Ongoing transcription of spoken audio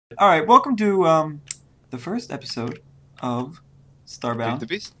All right, welcome to the first episode of Feed the Starbound.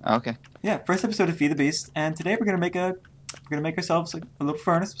 beast? Oh, okay. Yeah, first episode of Feed the Beast, and today we're gonna make ourselves a little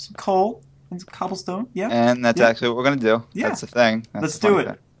furnace with some coal and some cobblestone. Yeah, And that's yeah, actually what we're gonna do. yeah. That's the thing. That's Let's the do funny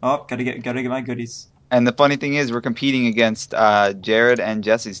it. thing. Oh, gotta get my goodies. And the funny thing is, we're competing against Jared and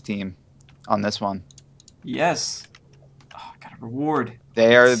Jesse's team on this one. Yes. Oh, got a reward.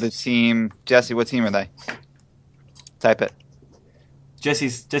 They are the team. Jesse, what team are they? Type it.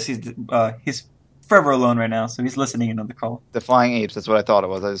 Jesse's he's forever alone right now, so he's listening in on the call. The Flying Apes. That's what I thought it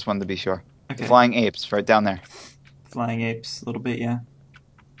was. I just wanted to be sure. Okay. The Flying Apes, right down there. Flying apes, a little bit, yeah.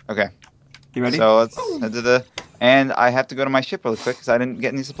 Okay. You ready? So let's head to the. And I have to go to my ship really quick because I didn't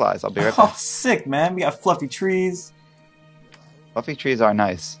get any supplies. I'll be right Oh, back. sick, man. We got fluffy trees. Fluffy trees are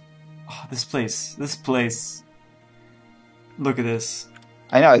nice. Oh, this place. Look at this.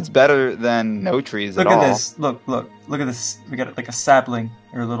 I know it's better than no trees Look at at all. this. Look at this. We got like a sapling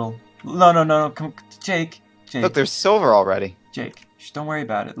or a little. No. Come, Jake. Look, there's silver already. Jake. Shh, don't worry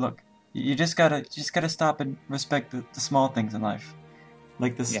about it. Look, you just gotta stop and respect the small things in life,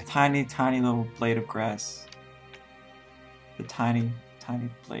 like this Yeah. tiny little blade of grass. The tiny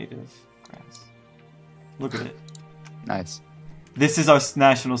blade of grass. Look at it. Nice. This is our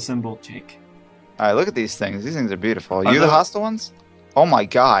national symbol, Jake. All right, look at these things. These things are beautiful. Are You the those- hostile ones? Oh my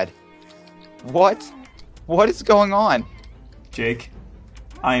god. What? What is going on? Jake,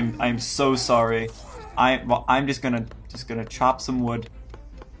 I'm so sorry. I'm just gonna chop some wood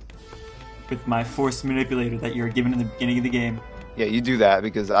with my force manipulator that you were given in the beginning of the game. Yeah, you do that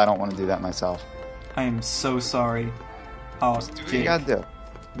because I don't want to do that myself. I am so sorry. Oh, Do what you Jake, gotta do.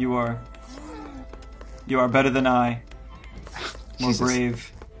 you are better than I. More Jesus.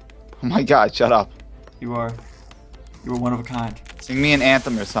 brave. Oh my god, shut up. You are one of a kind. Sing me an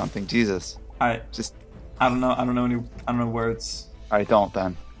anthem or something. Jesus. I Just. I don't know words. Alright, don't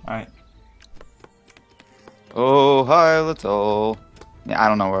then. All right. Oh, Hylotl. Yeah, I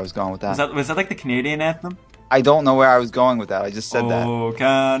don't know where I was going with that. Was that like the Canadian anthem? I don't know where I was going with that. I just said that. Oh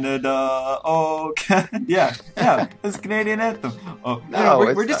Canada, oh Canada. Yeah, it's the Canadian anthem. Oh, No,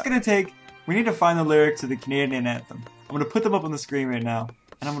 we're it's just not. gonna we need to find the lyrics to the Canadian anthem. I'm gonna put them up on the screen right now,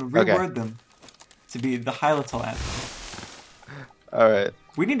 and I'm gonna Okay. reword them to be the Hylotl anthem. Alright.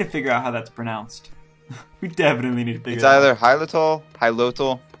 We need to figure out how that's pronounced. We definitely need to figure It's it out. either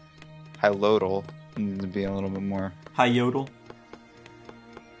Hylotl. Needs to be a little bit more. Hylotl.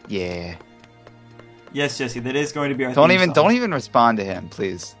 Yeah. Yes, Jesse, that is going to be our Don't theme even song. don't even respond to him,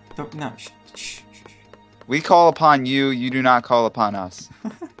 please. No, shh. We call upon you, you do not call upon us.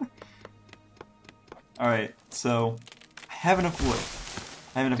 Alright, so I have enough wood.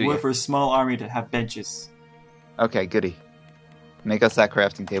 I have enough Do wood you? for a small army to have benches. Okay, goody. Make us that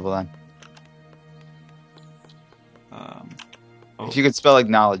crafting table then. Oh. If you could spell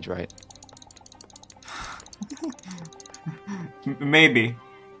acknowledge right. Maybe.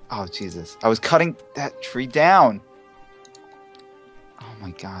 Oh, Jesus. I was cutting that tree down. Oh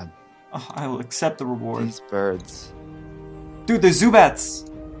my god. Oh, I will accept the reward. These birds. Dude, there's Zubats!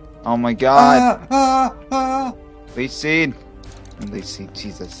 Oh my god. Ah! Leech seed. Leech seed,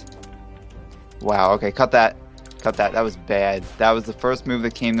 Jesus. Wow, okay, cut that. Cut that. That was bad. That was the first move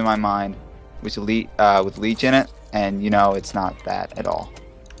that came to my mind, with Leech in it, and you know, it's not that at all.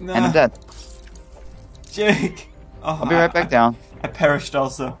 Nah, And I'm dead. Jake! Oh, I'll be right back down. I perished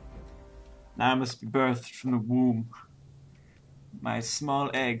also. Now I must be birthed from the womb. My small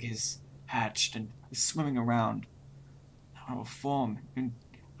egg is hatched and is swimming around. Now I will form, and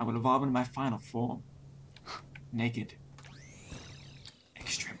I will evolve into my final form. Naked.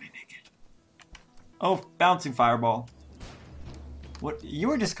 Extremely naked. Oh, bouncing fireball. What? You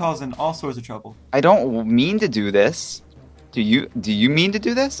were just causing all sorts of trouble. I don't mean to do this. Do you mean to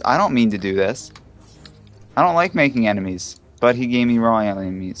do this? I don't mean to do this. I don't like making enemies, but he gave me raw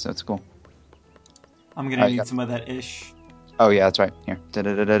enemies, so it's cool. I'm gonna Alright, need got- some of that ish. Oh yeah, that's right. Here.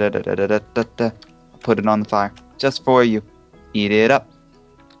 Da-da-da-da-da-da-da-da-da. Put it on the fire. Just for you. Eat it up.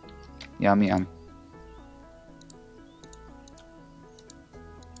 Yummy, yummy.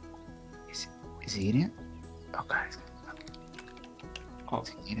 Is he eating it? Oh, guys. Oh,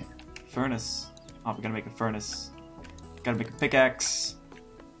 Eat it. furnace. Oh, we gotta make a furnace. Gotta make a pickaxe.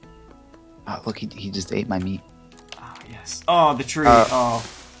 Oh, look, he just ate my meat. Ah, yes. Oh, the tree.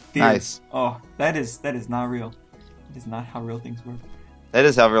 Nice. Oh, that is not real. That is not how real things work. That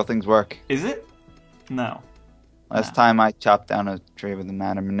is how real things work. Is it? No. Last time I chopped down a tree with a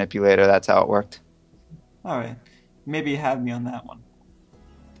matter manipulator, that's how it worked. All right. Maybe you have me on that one.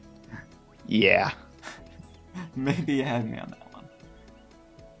 Yeah. Maybe you have me on that one.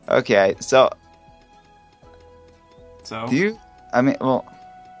 Okay, so So. do you? I mean, well,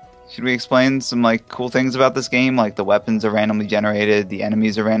 Should we explain some like cool things about this game? Like the weapons are randomly generated, the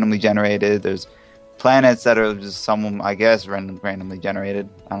enemies are randomly generated. There's planets that are just some, I guess, randomly generated.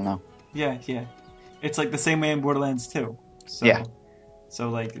 I don't know. Yeah, yeah. It's like the same way in Borderlands 2. So, Yeah. So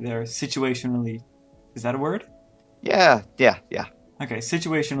like they're situationally. Is that a word? Yeah. Okay,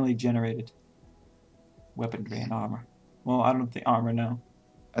 situationally generated weaponry and armor. Well, I don't think armor. No.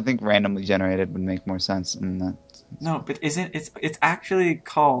 I think randomly generated would make more sense in that. No, but isn't it's actually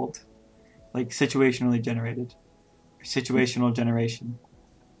called like situationally generated, or situational generation.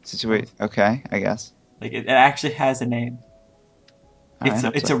 Okay, I guess. Like it actually has a name.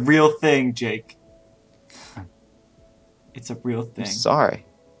 It's a Right, real thing, Jake. It's a real thing. I'm sorry.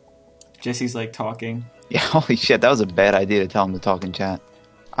 Jesse's like talking. Yeah, holy shit, that was a bad idea to tell him to talk in chat.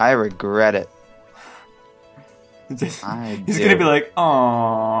 I regret it. He's gonna be like,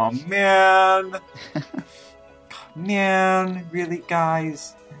 "Oh man, man, really,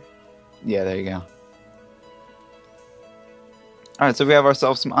 guys." Yeah, there you go. Alright, so we have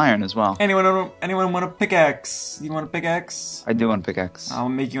ourselves some iron as well. Anyone want a pickaxe? You want a pickaxe? I do want a pickaxe. I'll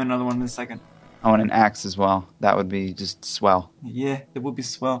make you another one in a second. I want an axe as well. That would be just swell. Yeah, it would be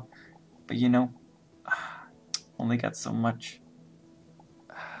swell, but you know, only got so much.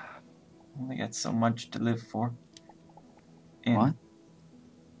 Only got so much to live for. What?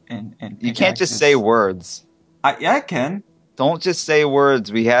 And you can't just say words. Yeah, I can. Don't just say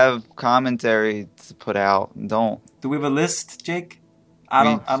words. We have commentary to put out. Don't. Do we have a list, Jake?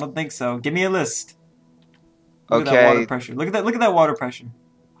 I don't think so. Give me a list. Look Okay. at that water pressure. Look at that water pressure.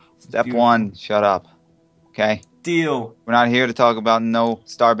 Step Beautiful. 1, shut up. Okay? Deal. We're not here to talk about no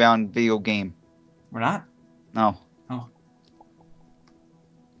Starbound video game. We're not? No. Oh.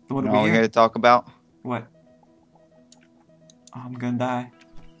 Then what You are know what we we're here to talk about? What? Oh, I'm gonna die.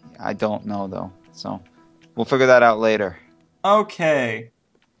 I don't know, though. So, we'll figure that out later. Okay.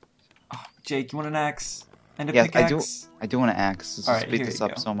 Oh, Jake, you want an axe? And a Yes, pickaxe? I do want an axe. Let's All just right, speed here this you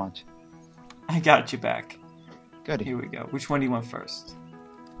up go. so much. I got you back. Good. Here we go. Which one do you want first?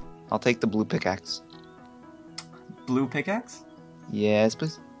 I'll take the blue pickaxe. Blue pickaxe? Yes,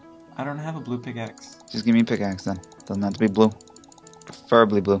 please. I don't have a blue pickaxe. Just give me a pickaxe then. Doesn't have to be blue.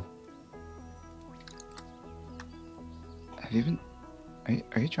 Preferably blue. Have you been...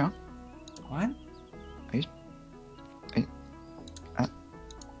 Are you drunk? What?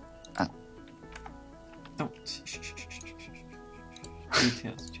 Don't.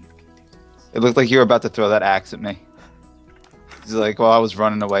 Details, Jake. It looked like you were about to throw that axe at me. It's like, while I was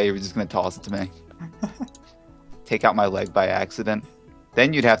running away, you were just going to toss it to me. Take out my leg by accident.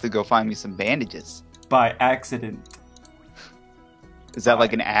 Then you'd have to go find me some bandages. By accident. Is that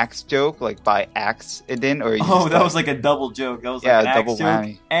like an axe joke? Like by accident? Or are you Oh, just that was like a double joke. That was Yeah, like an double axe joke.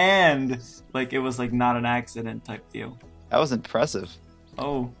 whammy. And like it was like not an accident type deal. That was impressive.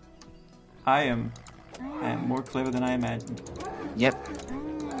 Oh. I am more clever than I imagined.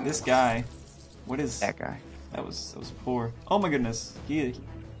 Yep. This guy. What is That guy. That was poor. Oh my goodness.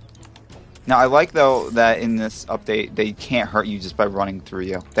 Now, I like, though, that in this update, they can't hurt you just by running through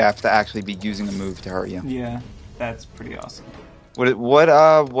you. They have to actually be using a move to hurt you. Yeah, that's pretty awesome.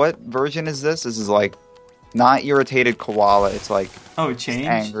 What version is this? This is like not irritated koala. It's like Oh, it changed?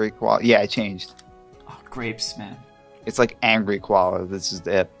 angry koala. Yeah, it changed. Oh, grapes, man. It's like angry koala. This is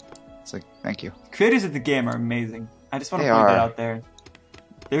it. It's like, thank you. Creators of the game are amazing. I just want to They point that are. out there.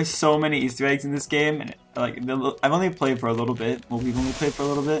 There's so many Easter eggs in this game, and like I've only played for a little bit. Well, we've only played for a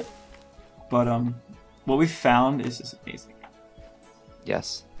little bit, but what we found is just amazing.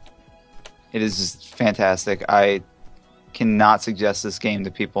 Yes. It is just fantastic. I cannot suggest this game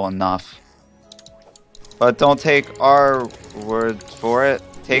to people enough. But don't take our word for it.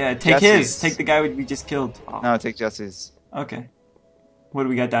 Take Take Jesse's. his. Take the guy we just killed. Oh. No, take Jesse's. Okay. What do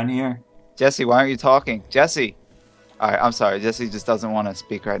we got down here? Jesse, why aren't you talking? Jesse! Alright, I'm sorry. Jesse just doesn't want to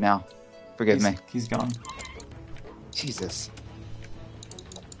speak right now. Forgive me. He's gone. Jesus.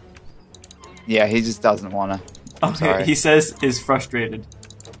 Yeah, he just doesn't want to. I'm Okay, sorry. he says is frustrated.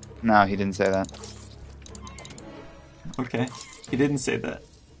 No, he didn't say that. Okay, he didn't say that.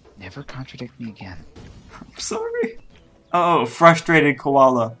 Never contradict me again. I'm sorry. Oh, frustrated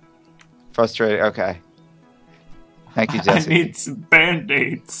koala. Frustrated. Okay. Thank you, I Jesse. need some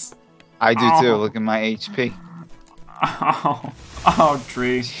band-aids. I do too. Oh. Look at my HP. Oh,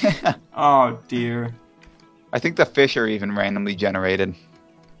 tree. Oh, dear. I think the fish are even randomly generated.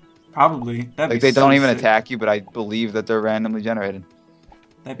 Probably. That'd Like, be they so don't even sick. attack you, but I believe that they're randomly generated.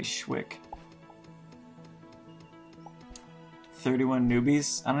 That'd be schwick. 31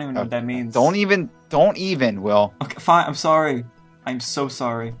 newbies? I don't even know what that means. Don't even, Will. Okay, fine. I'm sorry. I'm so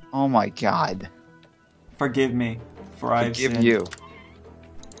sorry. Oh my god. Forgive me, for I have Forgive sinned. you.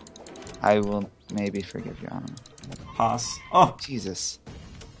 I will maybe forgive you. I don't know. Pass. Oh! Jesus.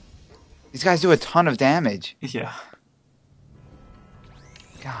 These guys do a ton of damage. Yeah.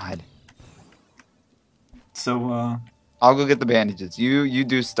 God. So, I'll go get the bandages. You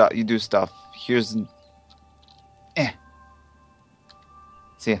do stuff. You do stuff. Here's.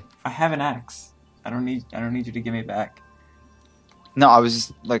 See ya. I have an axe. I don't need you to give me back. No, I was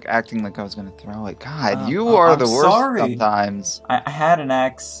just like acting like I was gonna throw it. God, you Oh, are I'm the worst sorry. sometimes. I had an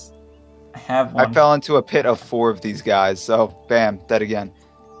axe. I have one. I fell into a pit of 4 of these guys, so bam, dead again.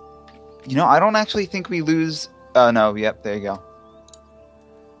 You know, I don't actually think we lose. No, yep, there you go.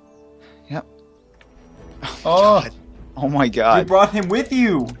 Yep. Oh, God. Oh my God. you brought him with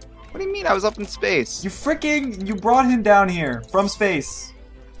you. What do you mean? I was up in space. You brought him down here from space.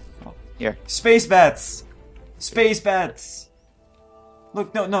 Here. Space bats. Space bats.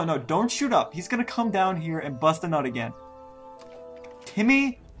 Look, no, don't shoot up. He's gonna come down here and bust a nut again.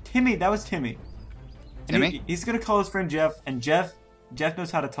 Timmy, that was Timmy. And Timmy? He's gonna call his friend Jeff, and Jeff knows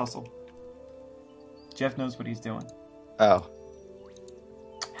how to tussle. Jeff knows what he's doing. Oh.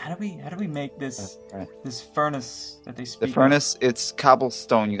 How do we make this this furnace that they speak The furnace, it's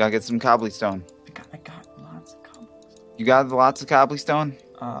cobblestone. You gotta get some cobblestone. I got lots of cobblestone. You got lots of cobblestone?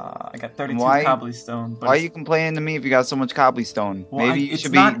 I got 32 Why- cobblestone. But Why are you complaining to me if you got so much cobblestone? Well, Maybe you it's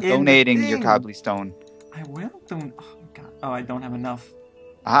should be not in the donating your thing. cobblestone. I will do. Oh my god. Oh, I don't have enough.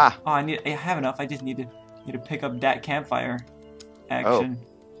 Ah. Oh, I have enough. I just need to pick up that campfire action.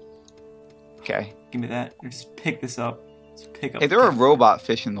 Okay. Give me that. Or just pick this up. Just pick up. Hey, there are robot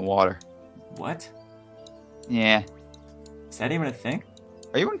fish in the water. What? Yeah. Is that even a thing?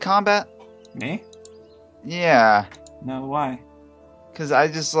 Are you in combat? Me? Yeah. No. Why? Because I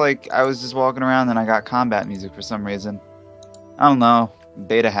was just walking around and I got combat music for some reason. I don't know.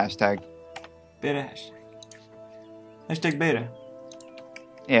 Beta hashtag. Beta hashtag. Hashtag beta.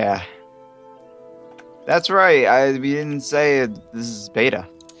 Yeah. That's right. We didn't say this is beta.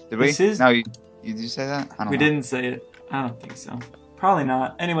 Did we? This is- No, you did you say that? I don't We know. didn't say it. I don't think so. Probably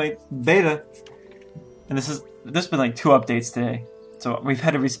not. Anyway, beta. And there's been like 2 updates today. So we've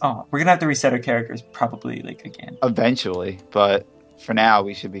had to we're gonna have to reset our characters probably like again. Eventually, but for now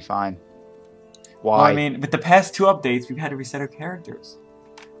we should be fine. Why? Well, I mean, with the past 2 updates, we've had to reset our characters.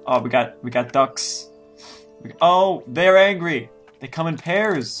 Oh, we got ducks. Oh, they're angry. They come in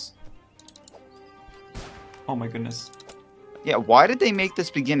pairs. Oh my goodness. Yeah, why did they make this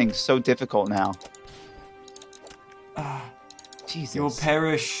beginning so difficult now? Jesus. You will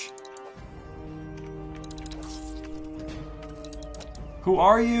perish. Who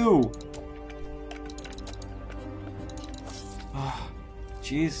are you?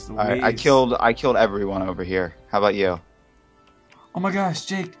 Jeez Louise. Alright, I killed everyone over here. How about you? Oh my gosh,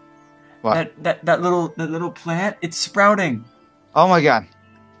 Jake. What? That little plant, it's sprouting. Oh my god.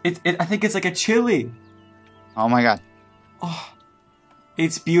 I think it's like a chili. Oh my god. Oh,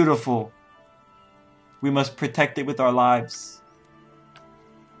 it's beautiful. We must protect it with our lives.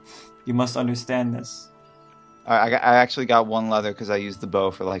 You must understand this. I actually got 1 leather because I used the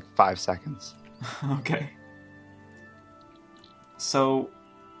bow for like 5 seconds. Okay. So,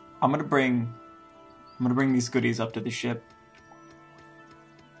 I'm gonna bring these goodies up to the ship.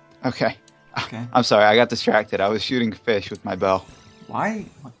 Okay. Okay. I'm sorry, I got distracted. I was shooting fish with my bow. Why?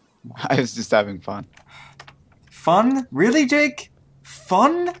 I was just having fun. Fun? Really, Jake?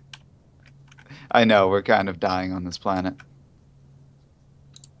 Fun? I know, we're kind of dying on this planet.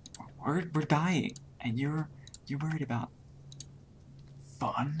 We're dying, and you're worried about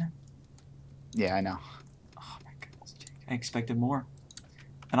fun? Yeah, I know. Oh my goodness, Jake. I expected more.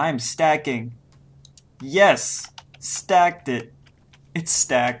 And I am stacking. Yes! Stacked it. It's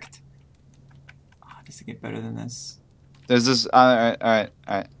stacked. Oh, does it get better than this? There's this... Alright.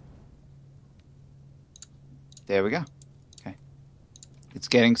 There we go. Okay. It's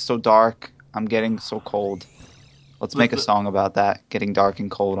getting so dark. I'm getting so cold. Let's make a song about that. Getting dark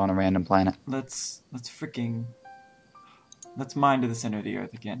and cold on a random planet. Let's mine to the center of the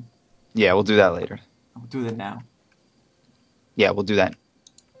earth again. Yeah, we'll do that later. We'll do that now. Yeah, we'll do that.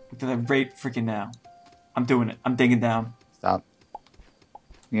 We'll do that right freaking now. I'm doing it. I'm digging down. Stop.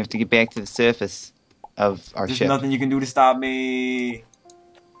 We have to get back to the surface of our There's ship. nothing you can do to stop me.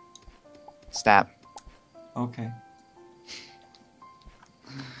 Stop. Okay.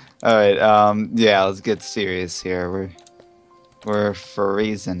 Alright, yeah, let's get serious here. We're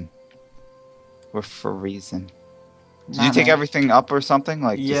freezing. We're freezing. Did you take everything up or something?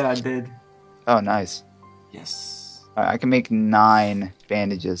 Like Yeah, I did. Oh, nice. Yes. I can make 9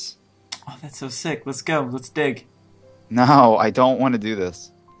 bandages. Oh, that's so sick. Let's go. Let's dig. No, I don't want to do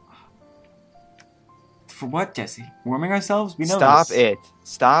this. For what, Jesse? Warming ourselves? We know Stop this. it.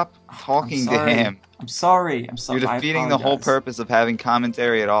 Stop I'm talking to sorry. him. I'm sorry. I'm sorry. You're defeating the whole purpose of having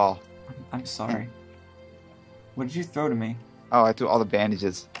commentary at all. I'm sorry. What did you throw to me? Oh, I threw all the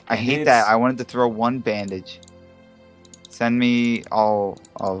bandages. I hate Band-Aids? that. I wanted to throw one bandage. Send me all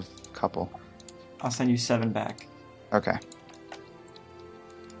of a couple. I'll send you 7 back. Okay.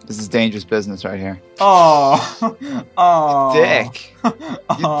 This is dangerous business right here. Oh, oh, Dick.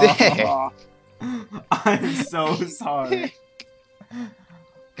 You dick. I'm so sorry.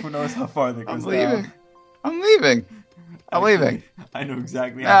 Who knows how far that goes down? I'm leaving. I'm leaving. I know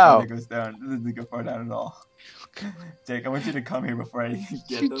exactly how far No. that goes down. It doesn't go far down at all. Jake, I want you to come here before I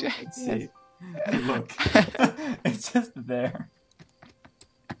get them and see. Look, it's just there.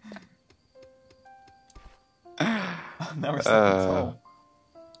 Now we're stuck in this hole.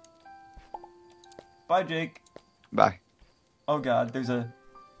 Bye, Jake. Bye. Oh God, there's a.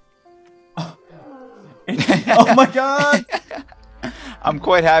 Oh my God! I'm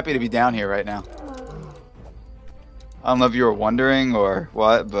quite happy to be down here right now. I don't know if you were wondering or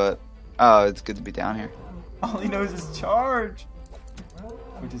what, but oh, it's good to be down here. All he knows is charge,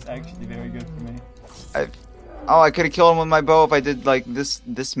 which is actually very good for me. I could have killed him with my bow if I did like this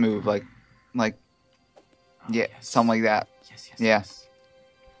move, like, yeah, Yes. something like that. Yes, yes, Yeah. yes.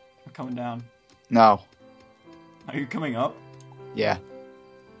 We're coming down. No. Are you coming up? Yeah.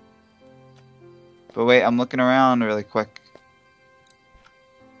 But wait, I'm looking around really quick.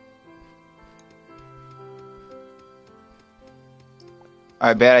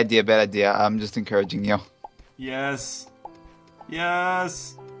 Alright, bad idea, bad idea. I'm just encouraging you. Yes.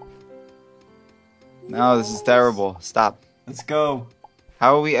 Yes. No, this is terrible. Stop. Let's go.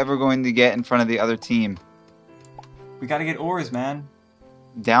 How are we ever going to get in front of the other team? We gotta get ores, man.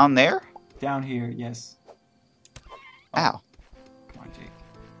 Down there? Down here, yes. Ow. Come on, Jake.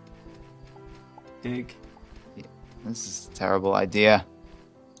 Dig. This is a terrible idea.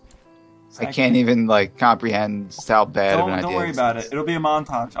 So I can't even, like, comprehend just how bad of an idea Don't worry this about is. it. It'll be a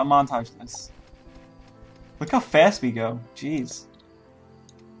montage. I'll montage this. Look how fast we go. Jeez.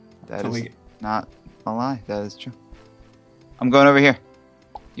 That Till is we- not a lie. That is true. I'm going over here.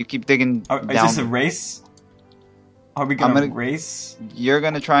 You keep digging Is down. this a race? Are we gonna race? You're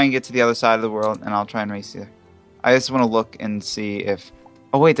going to try and get to the other side of the world, and I'll try and race you. I just want to look and see if...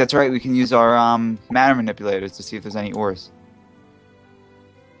 Oh, wait, that's right. We can use our matter manipulators to see if there's any ores.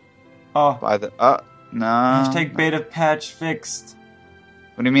 Oh, By the... no. hashtag beta patch fixed.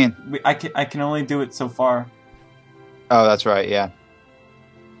 What do you mean? I can only do it so far. Oh, that's right, yeah.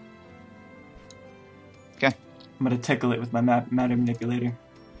 Okay. I'm gonna tickle it with my matter manipulator.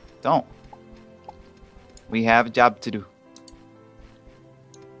 Don't. We have a job to do.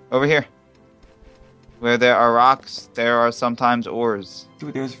 Over here. Where there are rocks, there are sometimes ores.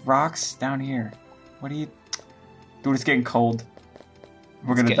 Dude, there's rocks down here. What are you... Dude, it's getting cold.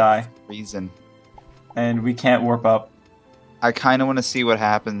 We're gonna die. Reason. And we can't warp up. I kind of want to see what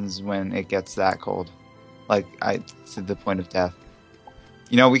happens when it gets that cold. Like, to the point of death.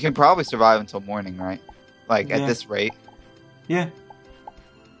 You know, we can probably survive until morning, right? Like, Yeah. at this rate. Yeah.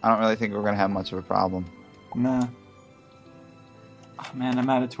 I don't really think we're going to have much of a problem. Nah. Oh man, I'm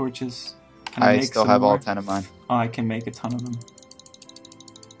out of torches. Can I make still some have all more? 10 of mine. Oh, I can make a ton of them.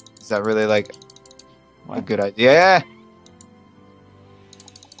 Is that really, like, a What? good idea? Yeah!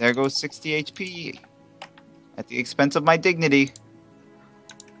 There goes 60 HP. At the expense of my dignity.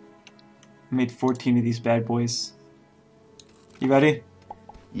 I made 14 of these bad boys. You ready?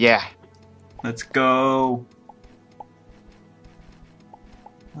 Yeah. Let's go.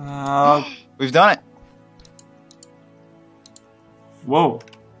 Uh, We've done it. whoa.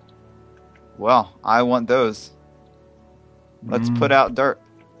 Well, I want those. Let's put out dirt.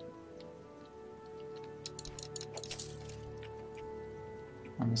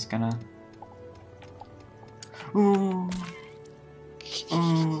 I'm just gonna... Ooh.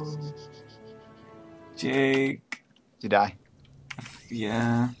 Ooh. Jake. Did I?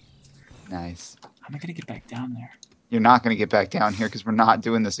 Yeah. Nice. How am I gonna get back down there? You're not going to get back down here because we're not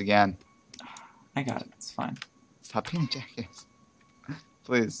doing this again. I got it. It's fine. Stop being a jackass.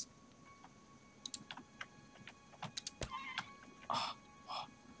 Please.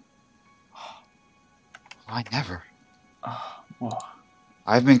 Why never? Whoa.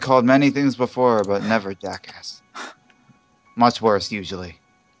 I've been called many things before, but never jackass. Much worse, usually.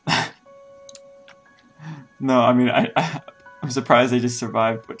 No, I mean, I'm surprised they just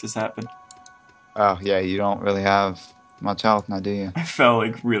survived what just happened. Oh, yeah, you don't really have much health now, do you? I fell,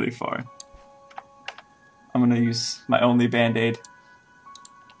 like, really far. I'm gonna use my only band-aid.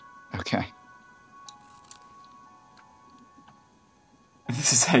 Okay.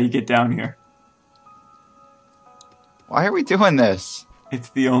 This is how you get down here. Why are we doing this? It's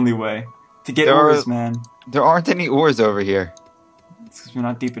the only way. To get There are- ores, man. There aren't any ores over here. It's because we're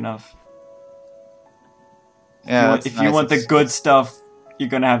not deep enough. Yeah, If you want the good stuff, you're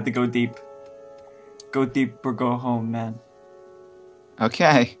gonna have to go deep. Go deep or go home, man.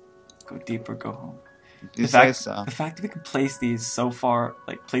 Okay. Go deep or go home. You The say fact, so. the fact that we can place these so far,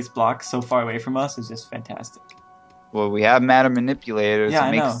 like place blocks so far away from us, is just fantastic. Well, we have matter manipulators. Yeah, it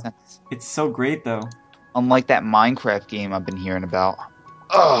I makes know. sense. It's so great, though. Unlike that Minecraft game I've been hearing about.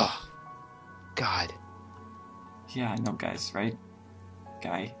 Ugh. God. Yeah, I know, guys, right?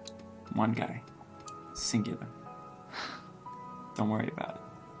 Guy. One guy. Singular. Don't worry about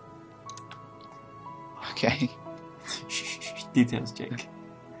Okay. it. Details, Jake.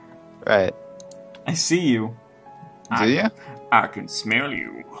 Right. I see you. Do you? I can smell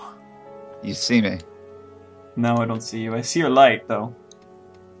you. You see me. No, I don't see you. I see your light, though.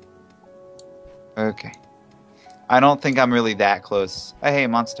 Okay. I don't think I'm really that close. Oh, hey,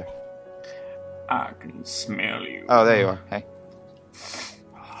 monster. I can smell you. Oh, there you are. Hey.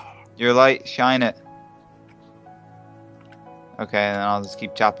 Your light, shine it. Okay, and then I'll just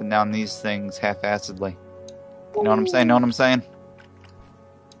keep chopping down these things half-assedly. You know what I'm saying? Know what I'm saying?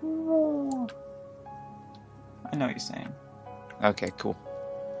 I know what you're saying. Okay, cool.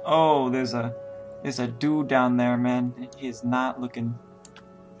 Oh, there's a dude down there, man. He is not looking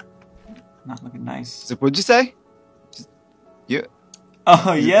nice. So, what'd you say? You?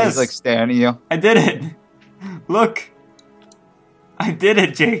 Oh, yes. He's like staring at you. I did it. Look. I did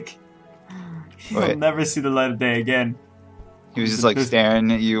it, Jake. He'll Wait. never see the light of day again. He was just like staring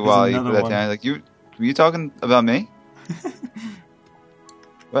at you there's while you another put that one. down. Like, were you talking about me?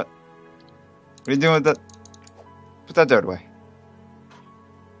 What? What are you doing with that? Put that dirt away.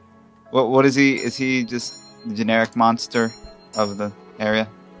 What is he? Is he just the generic monster of the area?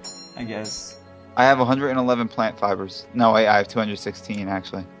 I guess. I have 111 plant fibers. No, wait, I have 216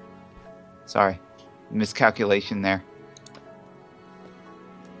 actually. Sorry, miscalculation there.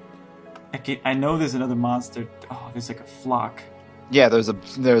 I know there's another monster. Oh, there's like a flock. Yeah, there's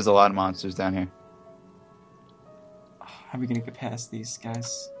a lot of monsters down here. Oh, how are we gonna get past these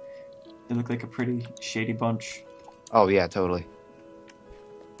guys? They look like a pretty shady bunch. Oh yeah, totally.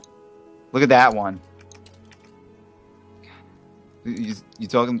 Look at that one. You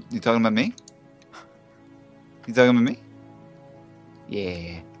talking about me? You talking about me?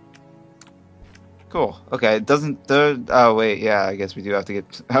 Yeah. Cool. Okay, it doesn't... Oh, wait, yeah, I guess we do have to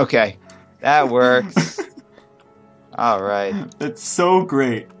get... Okay, that works. Alright. That's so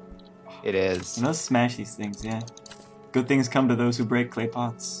great. It is. And let's smash these things, yeah. Good things come to those who break clay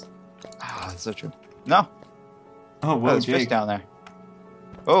pots. Ah, that's so true. No. Oh, Oh, whoa, there's fish Jake. down there.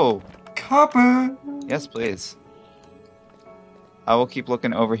 Oh, Copper! yes, please. I will keep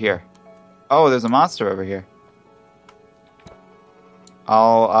looking over here. Oh, there's a monster over here.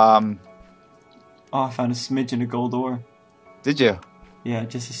 I'll, Oh, I found a smidgen of gold ore. Did you? Yeah,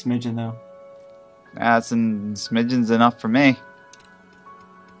 just a smidgen, though. That's some smidgens enough for me.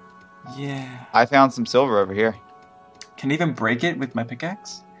 Yeah. I found some silver over here. Can I even break it with my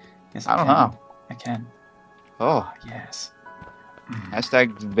pickaxe? Yes, I don't can. know. I can. Oh, Ah, yes.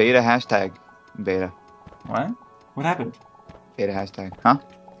 hashtag beta, hashtag beta. What? What happened? Beta hashtag. Huh?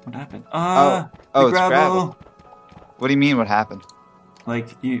 What happened? Oh, The it's gravel. gravel. What do you mean what happened? Like,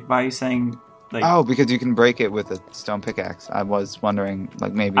 why are you saying, like... Oh, because you can break it with a stone pickaxe. I was wondering,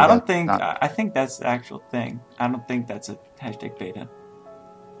 like, maybe I don't that's think... not... I think that's the actual thing. I don't think that's a hashtag beta.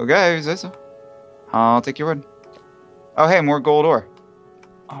 Okay, you say so. I'll take your word. Oh, hey, more gold ore.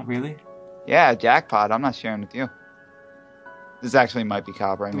 Oh, really? Yeah, jackpot. I'm not sharing with you. This actually might be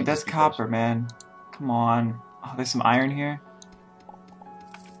copper. I Dude, mean, that's copper, man. Come on. Oh, there's some iron here.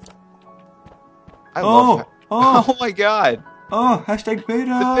 I love... Oh! Oh my god! Oh, hashtag beta!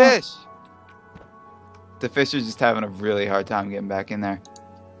 The fish! The fish are just having a really hard time getting back in there.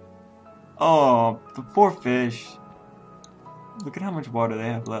 Oh, the poor fish. Look at how much water they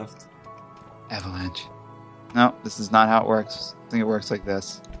have left. Avalanche. No, this is not how it works. I think it works like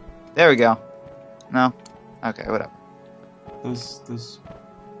this. There we go. No? Okay, whatever. Those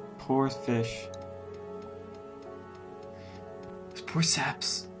poor fish. Those poor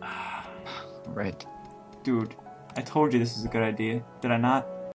saps. Right. Dude, I told you this was a good idea. Did I not?